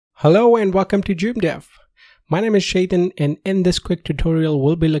Hello and welcome to Joomla. My name is Shaitan, and in this quick tutorial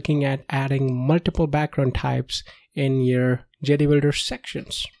we'll be looking at adding multiple background types in your JD Builder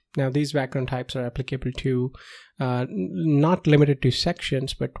sections. Now these background types are applicable to not limited to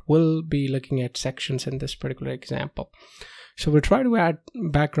sections, but we'll be looking at sections in this particular example. So we'll try to add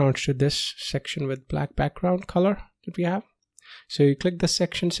backgrounds to this section with black background color that we have. So you click the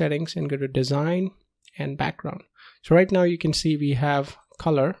section settings and go to design and background. So right now you can see we have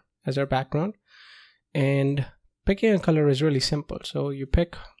color as our background, and picking a color is really simple. So you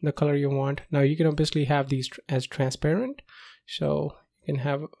pick the color you want. Now you can obviously have these as transparent, so you can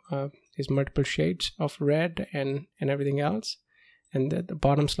have these multiple shades of red and everything else, and the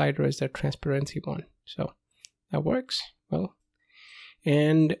bottom slider is the transparency one, so that works well.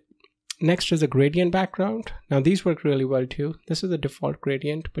 And next is the gradient background. Now these work really well too. This is the default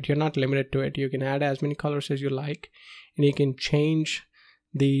gradient, but you're not limited to it. You can add as many colors as you like, and you can change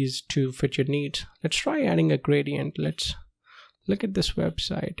these to fit your needs. Let's try adding a gradient. Let's look at this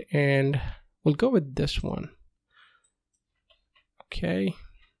website and we'll go with this one. Okay,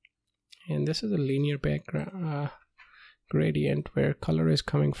 and this is a linear background gradient where color is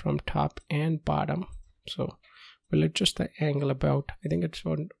coming from top and bottom. So we'll adjust the angle about, I think it's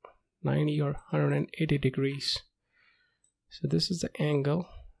about 90 or 180 degrees. So this is the angle.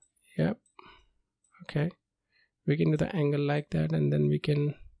 Yep. Okay, we can do the angle like that, and then we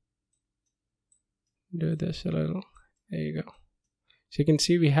can do this a little. There you go. So you can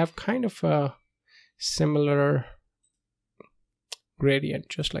see we have kind of a similar gradient,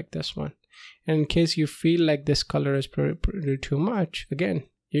 just like this one. And in case you feel like this color is pretty too much, again,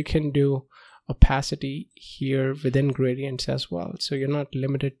 you can do opacity here within gradients as well. So you're not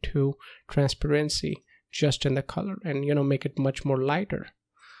limited to transparency just in the color, and make it much more lighter.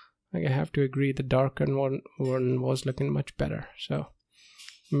 Like, I have to agree the darkened one was looking much better. So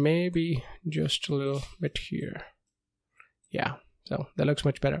maybe just a little bit here. Yeah, so that looks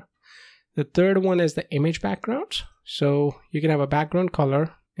much better. The third one is the image backgrounds. So you can have a background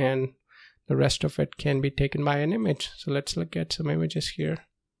color and the rest of it can be taken by an image. So let's look at some images here.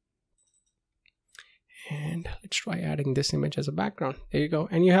 And let's try adding this image as a background. There you go.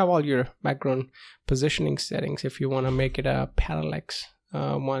 And you have all your background positioning settings if you want to make it a parallax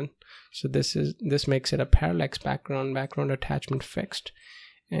one. So this makes it a parallax background attachment fixed,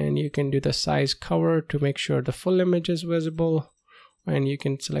 and you can do the size cover to make sure the full image is visible, and you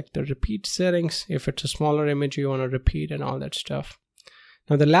can select the repeat settings if it's a smaller image you want to repeat and all that stuff.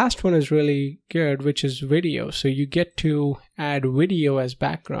 Now the last one is really good, which is video. So you get to add video as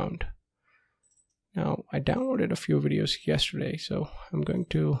background. Now I downloaded a few videos yesterday, so I'm going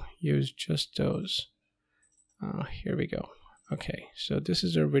to use just those. Here we go. Okay, so this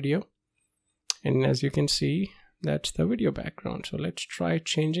is our video, and as you can see, that's the video background. So let's try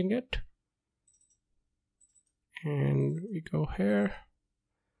changing it, and we go here,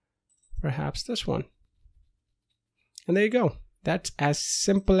 perhaps this one, and there you go. That's as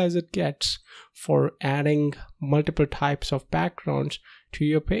simple as it gets for adding multiple types of backgrounds to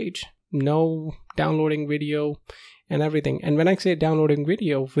your page. No downloading video and everything. And when I say downloading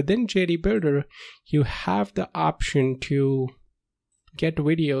video, within JD Builder you have the option to get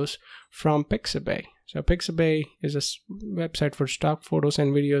videos from Pixabay. So Pixabay is a website for stock photos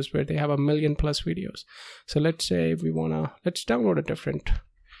and videos where they have 1 million plus videos. So let's say we let's download a different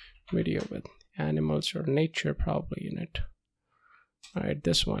video with animals or nature probably in it. All right,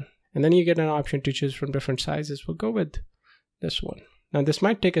 this one. And then you get an option to choose from different sizes. We'll go with this one. Now this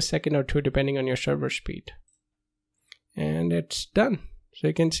might take a second or two depending on your server speed. And it's done. So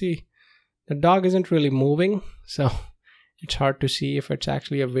you can see the dog isn't really moving, so it's hard to see if it's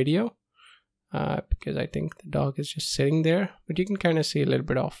actually a video because I think the dog is just sitting there, but you can kind of see a little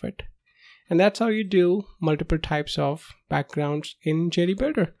bit of it. And that's how you do multiple types of backgrounds in JD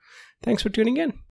Builder. Thanks for tuning in.